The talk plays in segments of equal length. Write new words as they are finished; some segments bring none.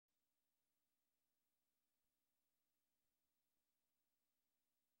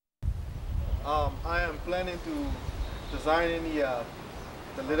I am planning to design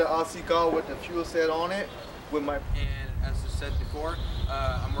the little RC car with the fuel cell on it with my. And as I said before,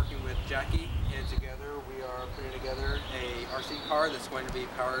 I'm working with Jackie, and together we are putting together a RC car that's going to be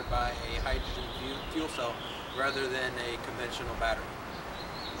powered by a hydrogen fuel cell rather than a conventional battery.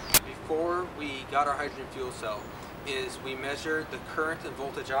 Before we got our hydrogen fuel cell, we measured the current and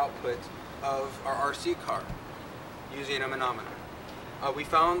voltage output of our RC car using a manometer. We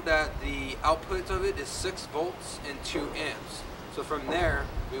found that the output of it is 6 volts and 2 amps. So from there,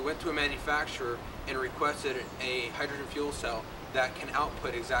 we went to a manufacturer and requested a hydrogen fuel cell that can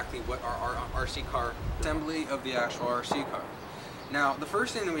output exactly what our RC car, assembly of the actual RC car. Now, the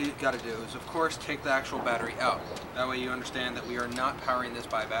first thing that we got to do is, of course, take the actual battery out. That way you understand that we are not powering this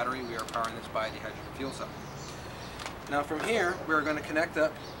by battery, we are powering this by the hydrogen fuel cell. Now from here, we're going to connect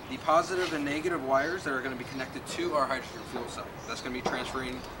up the positive and negative wires that are going to be connected to our hydrogen fuel cell. That's going to be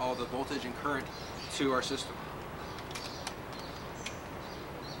transferring all the voltage and current to our system.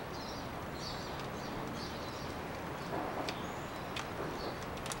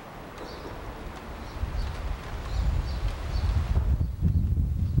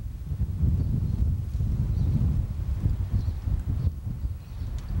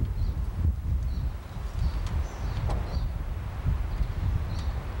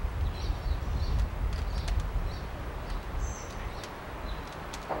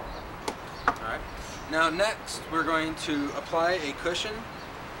 Now next, we're going to apply a cushion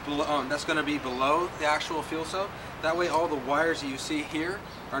that's going to be below the actual fuel cell. That way all the wires that you see here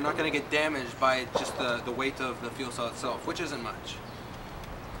are not going to get damaged by just the weight of the fuel cell itself, which isn't much.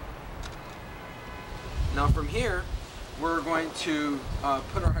 Now from here, we're going to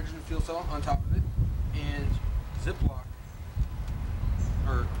put our hydrogen fuel cell on top of it and zip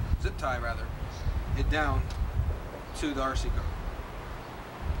tie it down to the RC car.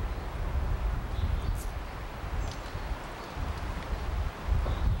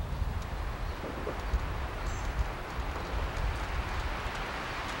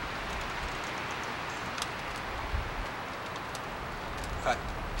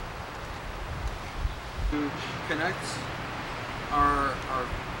 To connect our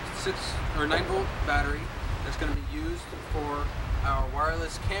 6 or 9 volt battery that's going to be used for our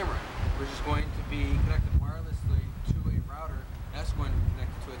wireless camera, which is going to be connected wirelessly to a router that's going to be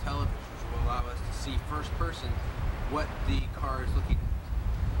connected to a television, which will allow us to see first person what the car is looking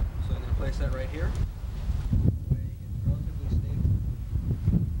at. So I'm going to place that right here. It's relatively stable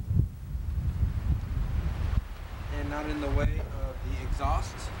and not in the way of the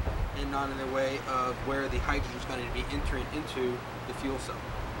exhaust and not in the way of where the hydrogen is going to be entering into the fuel cell.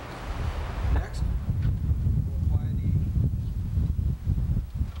 Next, we'll apply the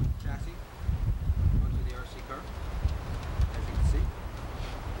chassis onto the RC car, as you can see.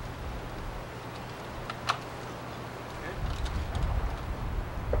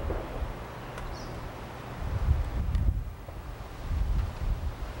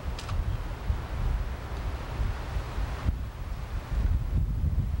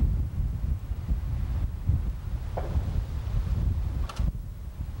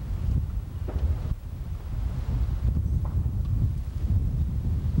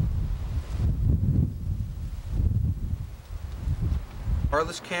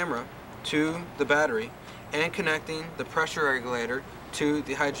 Wireless camera to the battery and connecting the pressure regulator to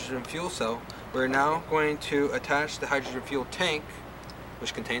the hydrogen fuel cell, we're now going to attach the hydrogen fuel tank,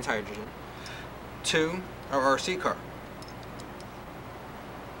 which contains hydrogen, to our RC car.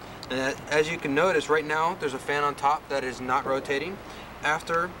 And as you can notice, right now there's a fan on top that is not rotating.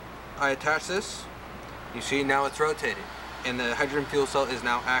 After I attach this, you see now it's rotating and the hydrogen fuel cell is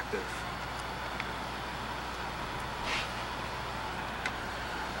now active.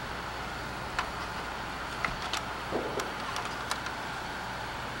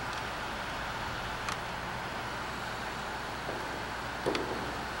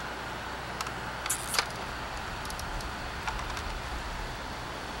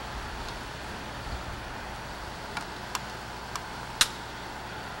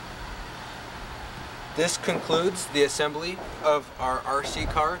 This concludes the assembly of our RC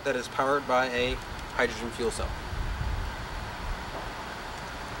car that is powered by a hydrogen fuel cell.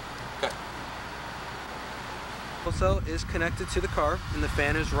 Okay. The fuel cell is connected to the car and the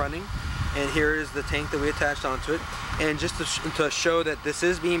fan is running, and here is the tank that we attached onto it. And just to show that this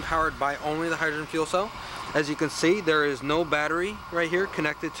is being powered by only the hydrogen fuel cell, as you can see there is no battery right here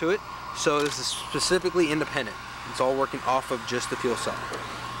connected to it, so this is specifically independent. It's all working off of just the fuel cell.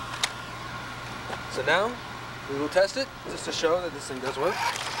 So now, we will test it, just to show that this thing does work.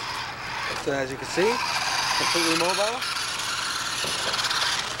 So as you can see, completely mobile.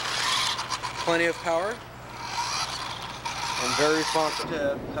 plenty of power and very responsive.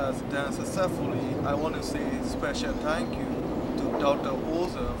 That has done successfully. I want to say special thank you to Dr.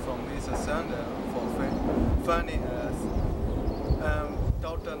 Ozer from Mesa Center for funding us,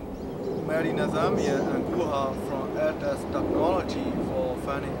 Dr. Mary Nazamia and Guha from Atlas Technology for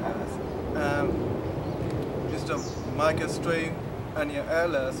funding us, Mr. Michael String and your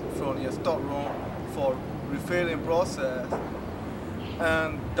Atlas from your stockroom for refilling process,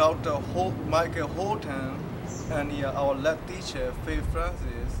 and Dr. Michael Holton and our lab teacher Faith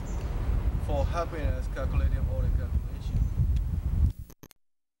Francis for helping us calculating all the